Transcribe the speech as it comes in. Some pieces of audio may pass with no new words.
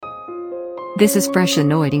This is Fresh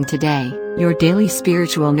Anointing Today, your daily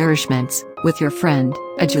spiritual nourishments, with your friend,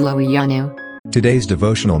 Ajulo Iyanu. Today's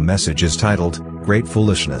devotional message is titled, Great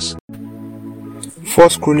Foolishness. 1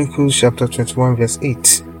 Chronicles chapter 21 verse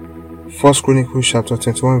 8. 1 Chronicles chapter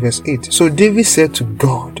 21 verse 8. So David said to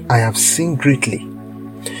God, I have sinned greatly,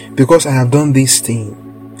 because I have done this thing.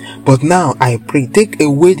 But now I pray, take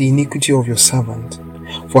away the iniquity of your servant,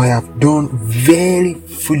 for I have done very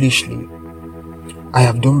foolishly. I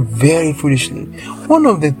have done very foolishly. One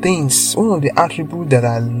of the attributes that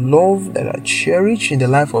I love, that I cherish in the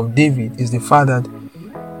life of David is the fact that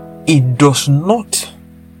he does not,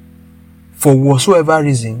 for whatsoever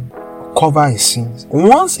reason, cover his sins.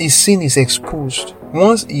 Once his sin is exposed,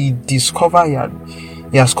 once he discovers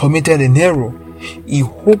he has committed an error, he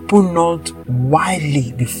open not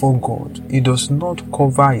widely before God. He does not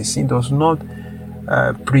cover his sin, does not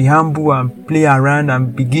preamble and play around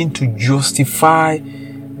and begin to justify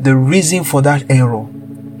the reason for that error.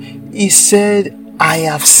 He said, I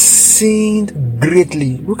have sinned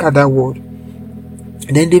greatly. Look at that word.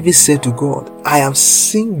 And then David said to God, I have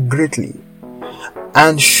sinned greatly,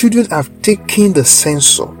 and shouldn't have taken the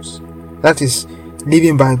census. That is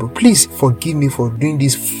Living Bible. Please forgive me for doing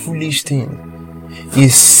this foolish thing. He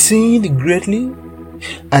sinned greatly,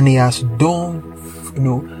 and he has done,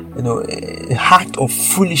 a act of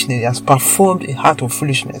foolishness. He has performed a act of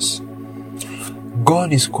foolishness.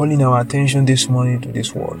 God is calling our attention this morning to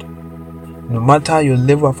this word. No matter your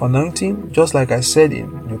level of anointing, just like I said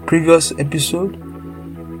in the previous episode,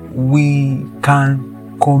 we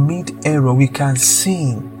can commit error, we can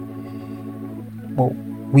sin. But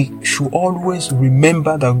we should always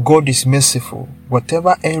remember that God is merciful.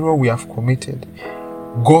 Whatever error we have committed,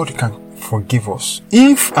 God can forgive us.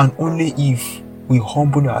 If and only if we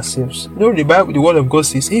humble ourselves. The Bible, the word of God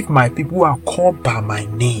says, if my people who are called by my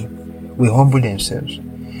name will humble themselves.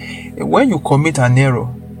 When you commit an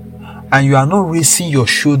error and you are not raising your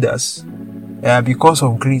shoulders because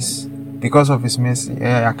of grace, because of his mercy,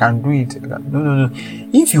 I can do it. No.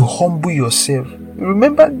 If you humble yourself,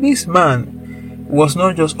 remember this man was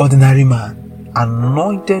not just ordinary man,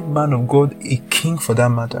 anointed man of God, a king for that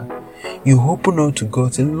matter. You open up to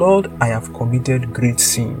God, say, Lord, I have committed great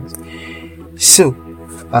sins. So,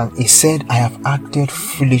 he said, I have acted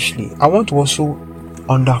foolishly. I want to also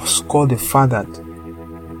underscore the fact that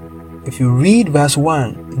if you read verse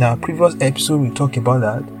 1, in our previous episode we talked about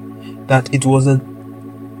that it was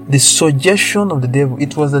the suggestion of the devil.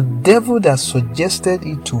 It was the devil that suggested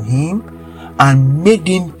it to him and made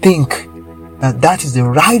him think that is the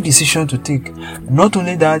right decision to take. Not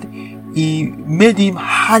only that, he made him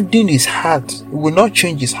harden his heart. He will not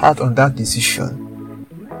change his heart on that decision.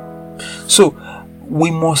 So we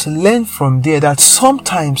must learn from there that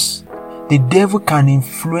sometimes the devil can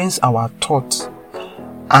influence our thoughts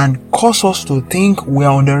and cause us to think we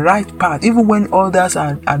are on the right path, even when others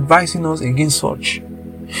are advising us against such.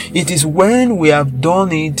 It is when we have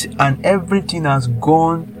done it and everything has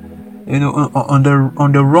gone, on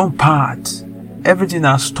the wrong path, everything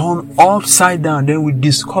has turned upside down, then we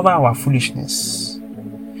discover our foolishness.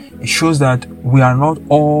 It shows that we are not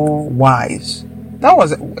all wise. That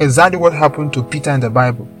was exactly what happened to Peter in the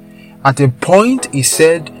Bible. At a point, he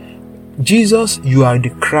said, Jesus, you are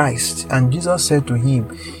the Christ. And Jesus said to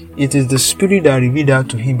him, it is the Spirit that revealed that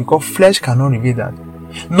to him, because flesh cannot reveal that.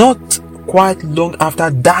 Not quite long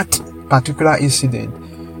after that particular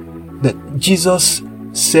incident, that Jesus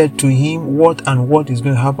said to him what is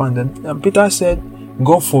going to happen. And Peter said,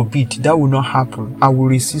 God forbid, that will not happen. I will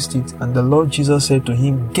resist it. And the Lord Jesus said to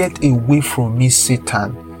him, get away from me,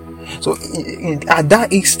 Satan. So at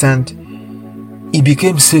that instant, he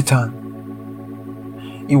became Satan.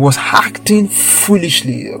 He was acting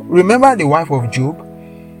foolishly. Remember the wife of Job?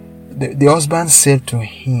 The husband said to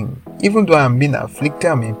him, even though I am being afflicted,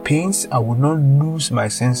 I am in pains, I will not lose my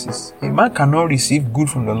senses. A man cannot receive good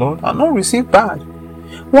from the Lord and not receive bad.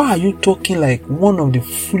 Why are you talking like one of the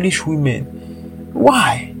foolish women?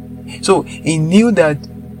 Why? So he knew that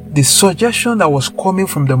the suggestion that was coming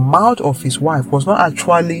from the mouth of his wife was not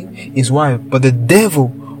actually his wife, but the devil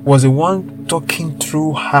was the one talking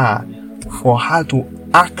through her for her to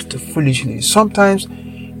act foolishly. Sometimes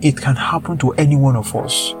it can happen to any one of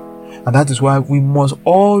us. And that is why we must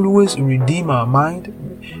always renew our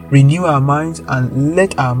minds, and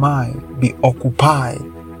let our mind be occupied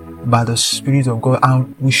by the Spirit of God.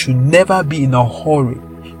 And we should never be in a hurry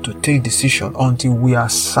to take decision until we are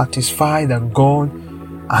satisfied that God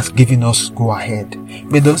has given us go ahead.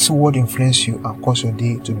 May this word influence you and cause your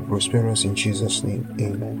day to be prosperous in Jesus' name.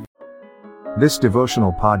 Amen. This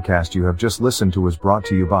devotional podcast you have just listened to was brought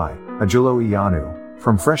to you by Ajulo Iyanu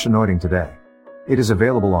from Fresh Anointing Today. It is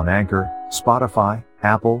available on Anchor, Spotify,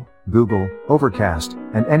 Apple, Google, Overcast,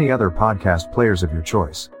 and any other podcast players of your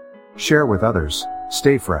choice. Share with others.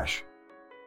 Stay fresh.